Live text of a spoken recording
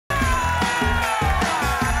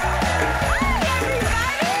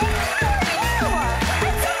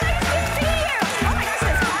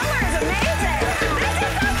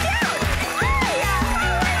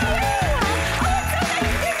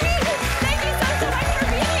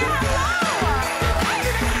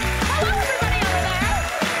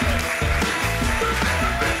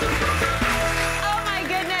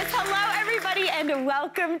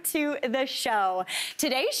welcome to the show.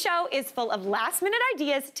 Today's show is full of last-minute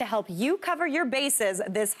ideas to help you cover your bases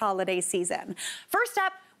this holiday season. First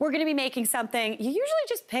up, we're gonna be making something you usually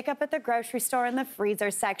just pick up at the grocery store in the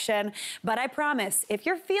freezer section, but I promise, if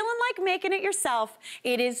you're feeling like making it yourself,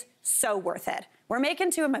 it is so worth it. We're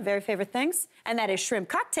making two of my very favorite things, and that is shrimp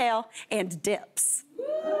cocktail and dips.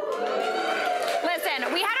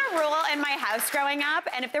 Listen, we had a rule in my house growing up,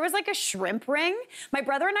 and if there was like a shrimp ring, my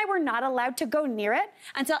brother and I were not allowed to go near it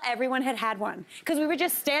until everyone had had one, because we would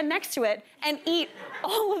just stand next to it and eat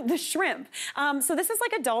all of the shrimp. So this is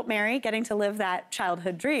like adult Mary getting to live that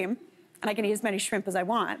childhood dream, and I can eat as many shrimp as I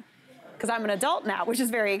want, because I'm an adult now, which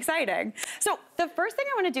is very exciting. So the first thing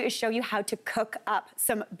I want to do is show you how to cook up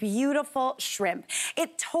some beautiful shrimp.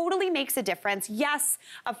 It totally makes a difference. Yes,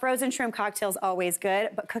 a frozen shrimp cocktail is always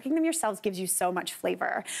good, but cooking them yourselves gives you so much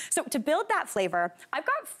flavor. So to build that flavor, I've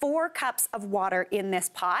got 4 cups of water in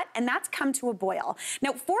this pot, and that's come to a boil.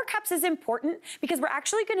 Now, 4 cups is important because we're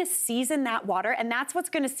actually going to season that water, and that's what's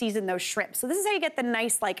going to season those shrimp. So this is how you get the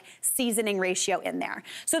nice, like, seasoning ratio in there.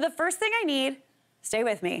 So the first thing I need, stay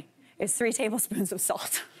with me, is 3 tablespoons of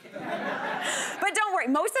salt. But don't worry,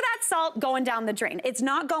 most of that salt going down the drain. It's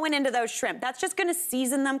not going into those shrimp. That's just gonna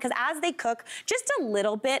season them, because as they cook, just a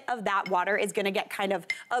little bit of that water is gonna get kind of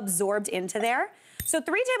absorbed into there. So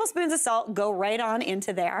 3 tablespoons of salt go right on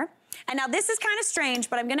into there. And now this is kind of strange,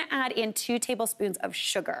 but I'm gonna add in 2 tablespoons of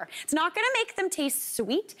sugar. It's not gonna make them taste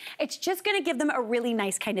sweet. It's just gonna give them a really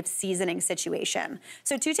nice kind of seasoning situation.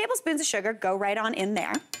 So 2 tablespoons of sugar go right on in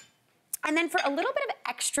there. And then for a little bit of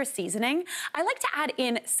extra seasoning, I like to add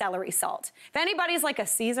in celery salt. If anybody's like a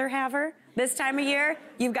Caesar haver this time of year,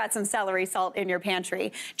 you've got some celery salt in your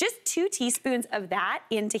pantry. Just 2 teaspoons of that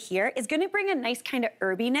into here is gonna bring a nice kind of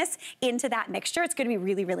herbiness into that mixture. It's gonna be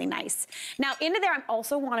really, really nice. Now into there, I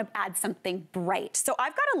also wanna add something bright. So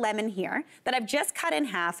I've got a lemon here that I've just cut in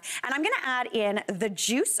half, and I'm gonna add in the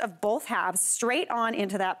juice of both halves straight on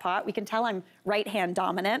into that pot. We can tell I'm right-hand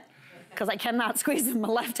dominant, because I cannot squeeze in my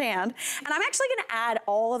left hand. And I'm actually gonna add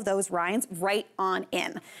all of those rinds right on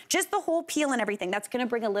in. Just the whole peel and everything. That's gonna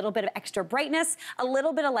bring a little bit of extra brightness, a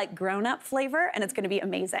little bit of like grown-up flavor, and it's gonna be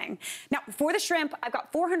amazing. Now, for the shrimp, I've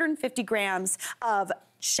got 450 grams of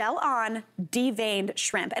shell-on, deveined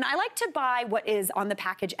shrimp. And I like to buy what is on the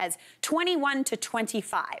package as 21 to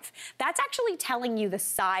 25. That's actually telling you the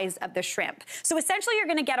size of the shrimp. So essentially, you're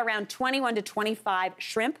gonna get around 21 to 25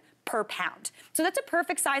 shrimp per pound. So that's a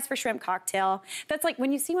perfect size for shrimp cocktail. That's like,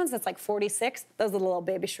 when you see ones that's like 46, those are the little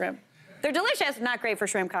baby shrimp. They're delicious, not great for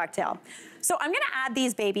shrimp cocktail. So I'm gonna add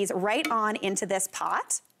these babies right on into this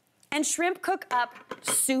pot, and shrimp cook up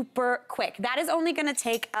super quick. That is only gonna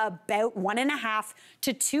take about 1.5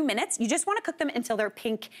 to 2 minutes. You just wanna cook them until they're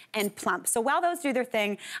pink and plump. So while those do their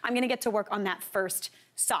thing, I'm gonna get to work on that first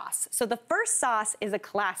sauce. So the first sauce is a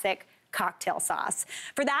classic cocktail sauce.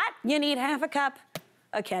 For that, you need 1/2 cup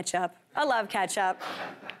of ketchup. I love ketchup.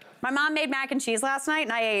 My mom made mac and cheese last night,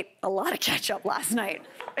 and I ate a lot of ketchup last night.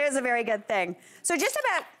 It was a very good thing. So just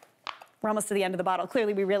about, we're almost to the end of the bottle.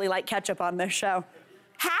 Clearly, we really like ketchup on this show.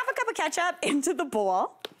 1/2 cup of ketchup into the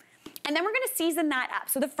bowl. And then we're gonna season that up.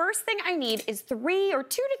 So the first thing I need is 2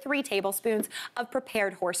 to 3 tablespoons of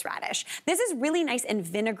prepared horseradish. This is really nice and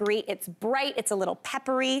vinegary. It's bright, it's a little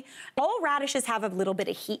peppery. All radishes have a little bit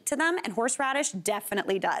of heat to them, and horseradish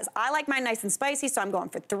definitely does. I like mine nice and spicy, so I'm going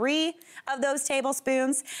for 3 of those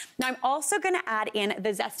tablespoons. Now I'm also gonna add in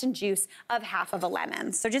the zest and juice of 1/2 of a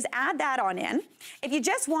lemon. So just add that on in. If you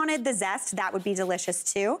just wanted the zest, that would be delicious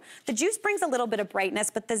too. The juice brings a little bit of brightness,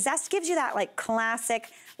 but the zest gives you that like classic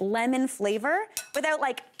lemon flavor without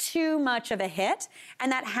like too much of a hit.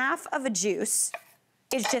 And that 1/2 of a juice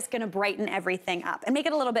is just gonna brighten everything up and make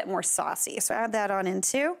it a little bit more saucy. So add that on in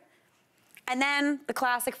too. And then the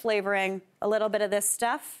classic flavoring, a little bit of this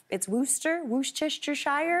stuff. It's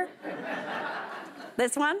Worcestershire.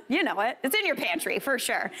 This one, you know it. It's in your pantry for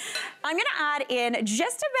sure. I'm gonna add in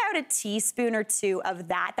just about a teaspoon or 2 of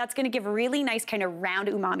that. That's gonna give a really nice kind of round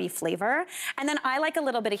umami flavor. And then I like a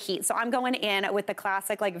little bit of heat, so I'm going in with the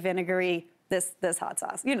classic like vinegary, this hot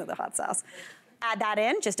sauce. You know the hot sauce. Add that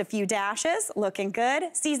in, just a few dashes, looking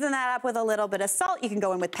good. Season that up with a little bit of salt. You can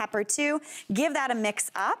go in with pepper too. Give that a mix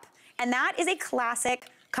up. And that is a classic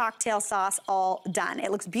cocktail sauce all done. It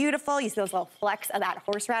looks beautiful. You see those little flecks of that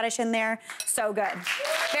horseradish in there. So good.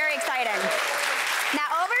 Very exciting. Now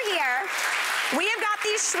over here, we have got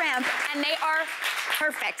these shrimp, and they are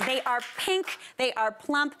Perfect. They are pink, they are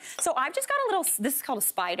plump. So I've just got a little, this is called a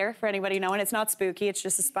spider, for anybody knowing. It's not spooky, it's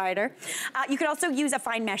just a spider. You could also use a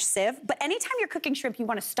fine mesh sieve, but anytime you're cooking shrimp, you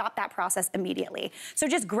wanna stop that process immediately. So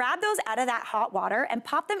just grab those out of that hot water and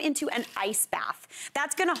pop them into an ice bath.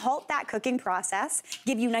 That's gonna halt that cooking process,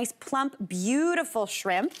 give you nice, plump, beautiful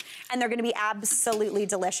shrimp, and they're gonna be absolutely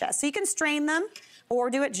delicious. So you can strain them or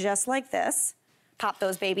do it just like this. Pop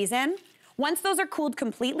those babies in. Once those are cooled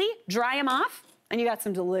completely, dry them off, and you got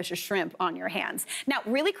some delicious shrimp on your hands. Now,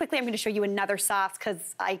 really quickly, I'm gonna show you another sauce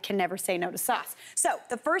because I can never say no to sauce. So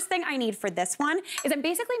the first thing I need for this one is I'm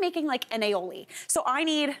basically making like an aioli. So I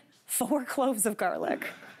need 4 cloves of garlic.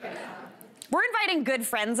 We're inviting good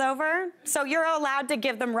friends over, so you're allowed to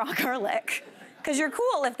give them raw garlic because you're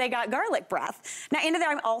cool if they got garlic breath. Now into there,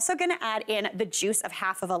 I'm also gonna add in the juice of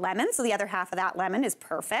half of a lemon, so the other half of that lemon is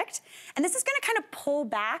perfect. And this is gonna kind of pull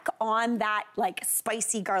back on that like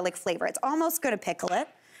spicy garlic flavor. It's almost gonna pickle it.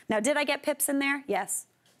 Now, did I get pips in there? Yes,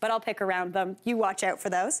 but I'll pick around them. You watch out for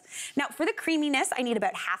those. Now, for the creaminess, I need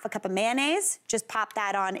about half a cup of mayonnaise. Just pop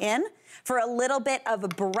that on in. For a little bit of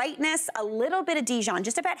brightness, a little bit of Dijon,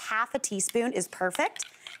 just about half a teaspoon is perfect.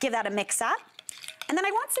 Give that a mix up. And then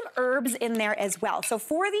I want some herbs in there as well. So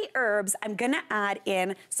for the herbs, I'm gonna add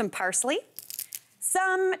in some parsley,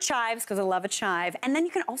 some chives, because I love a chive, and then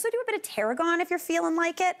you can also do a bit of tarragon if you're feeling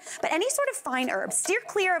like it, but any sort of fine herbs. Steer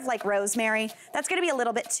clear of like rosemary. That's gonna be a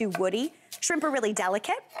little bit too woody. Shrimp are really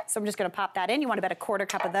delicate, so I'm just gonna pop that in. You want about a 1/4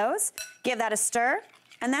 cup of those. Give that a stir,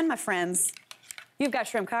 and then, my friends, you've got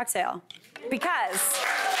shrimp cocktail. Because,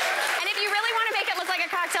 and if you really wanna make it look like a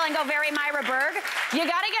cocktail and go very Mary Berg, you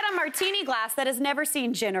gotta get a martini glass that has never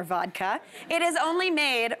seen gin or vodka. It is only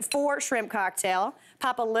made for shrimp cocktail.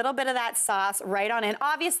 Pop a little bit of that sauce right on in,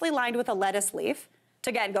 obviously lined with a lettuce leaf to,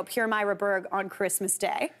 again, go pure Mary Berg on Christmas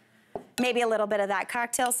Day. Maybe a little bit of that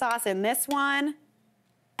cocktail sauce in this one.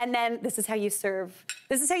 And then this is how you serve.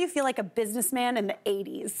 This is how you feel like a businessman in the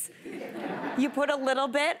 80s. You put a little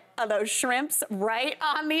bit of those shrimps right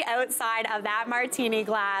on the outside of that martini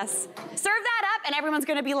glass. Serve that up and everyone's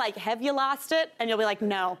gonna be like, have you lost it? And you'll be like,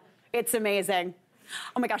 no, it's amazing.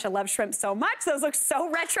 Oh my gosh, I love shrimp so much. Those look so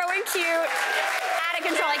retro and cute. Out of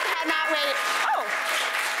control, I cannot wait. Oh,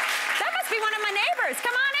 that must be one of my neighbors.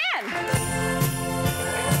 Come on in.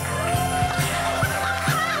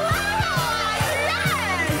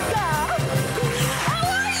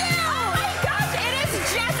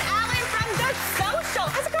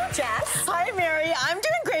 Hi, Mary. I'm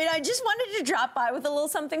doing great. I just wanted to drop by with a little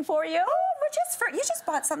something for you. Oh, you just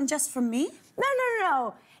bought something just for me?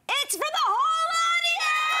 No. It's for the whole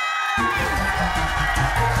audience!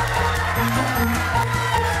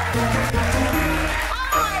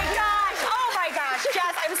 Oh my gosh,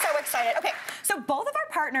 Jess, I'm so excited. Okay, so both of our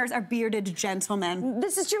partners are bearded gentlemen.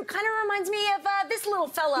 This is true. Kind of reminds me of this little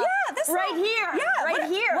fella. Yeah, this right little, here. Yeah, right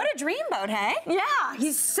here. What a dreamboat, hey? Yeah,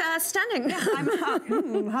 he's stunning.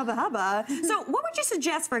 I'm hubba hubba. So what would you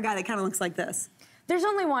suggest for a guy that kind of looks like this? There's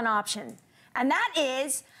only one option, and that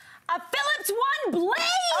is a Philips One blade.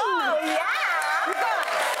 Oh, yeah. You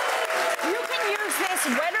guys, you can use this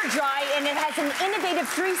wet or dry, and it has an innovative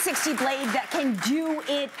 360 blade that can do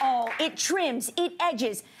it all. It trims, it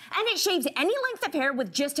edges, and it shaves any length of hair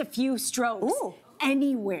with just a few strokes. Ooh.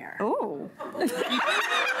 Anywhere. Ooh.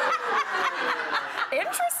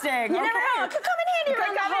 Interesting. You never know. It could come in handy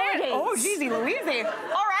around the holidays. Oh, geezy Louise.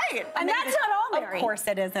 All right. And that's not all, Mary. Of course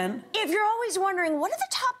it isn't. If you're always wondering, what are the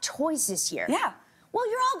top toys this year? Yeah. Well,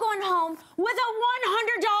 you're all going home with a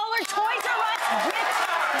 $100 Toys R Us gift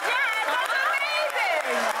card. Yeah, that's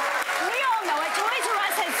amazing. We all know it. Toys R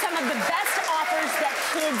Us has some of the best offers that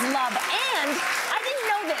kids love. And I didn't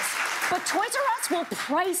know this, but Toys R Us will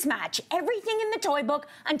price match everything in the toy book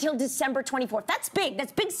until December 24th. That's big.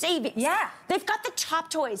 That's big savings. Yeah. They've got the top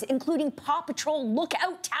toys, including Paw Patrol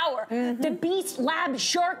Lookout Tower, the Beast Lab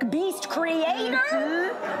Shark Beast Creator,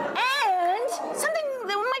 and something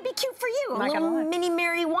that might be cute for you, a little mini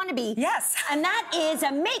Mary wannabe. Yes. And that is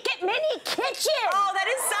a Make It Mini Kitchen. Oh, that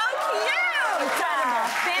is so cute. Incredible.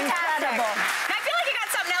 Fantastic. Incredible. I feel like you got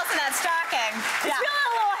something else in that stocking. It's feeling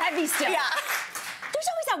a little heavy still. Yeah. There's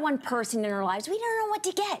always that one person in our lives we don't know what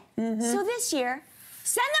to get. So this year,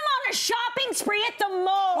 send them on a shopping spree at the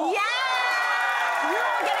mall. Yeah. You're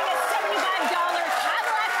all getting a $75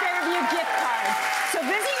 Cadillac Fairview gift card. So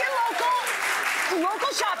visit your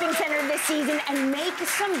local shopping center this season and make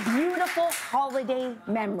some beautiful holiday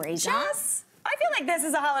memories. Jess, I feel like this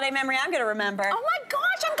is a holiday memory I'm gonna remember. Oh my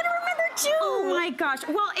gosh, I'm gonna remember it too. Oh my gosh.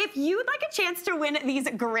 Well, if you'd like a chance to win these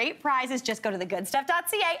great prizes, just go to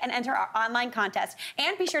thegoodstuff.ca and enter our online contest.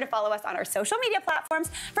 And be sure to follow us on our social media platforms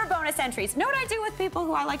for bonus entries. Know what I do with people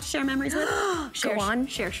who I like to share memories with?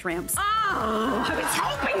 Share shrimps. Oh, I was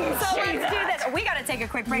hoping you'd So say let's do that. this. We gotta take a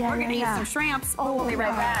quick break. Yeah, We're gonna yeah, eat some shrimps. Oh, we'll be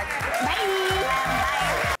right back.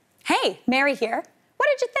 Bye. Hey, Mary here. What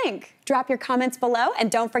did you think? Drop your comments below and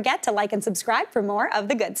don't forget to like and subscribe for more of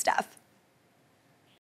The Good Stuff.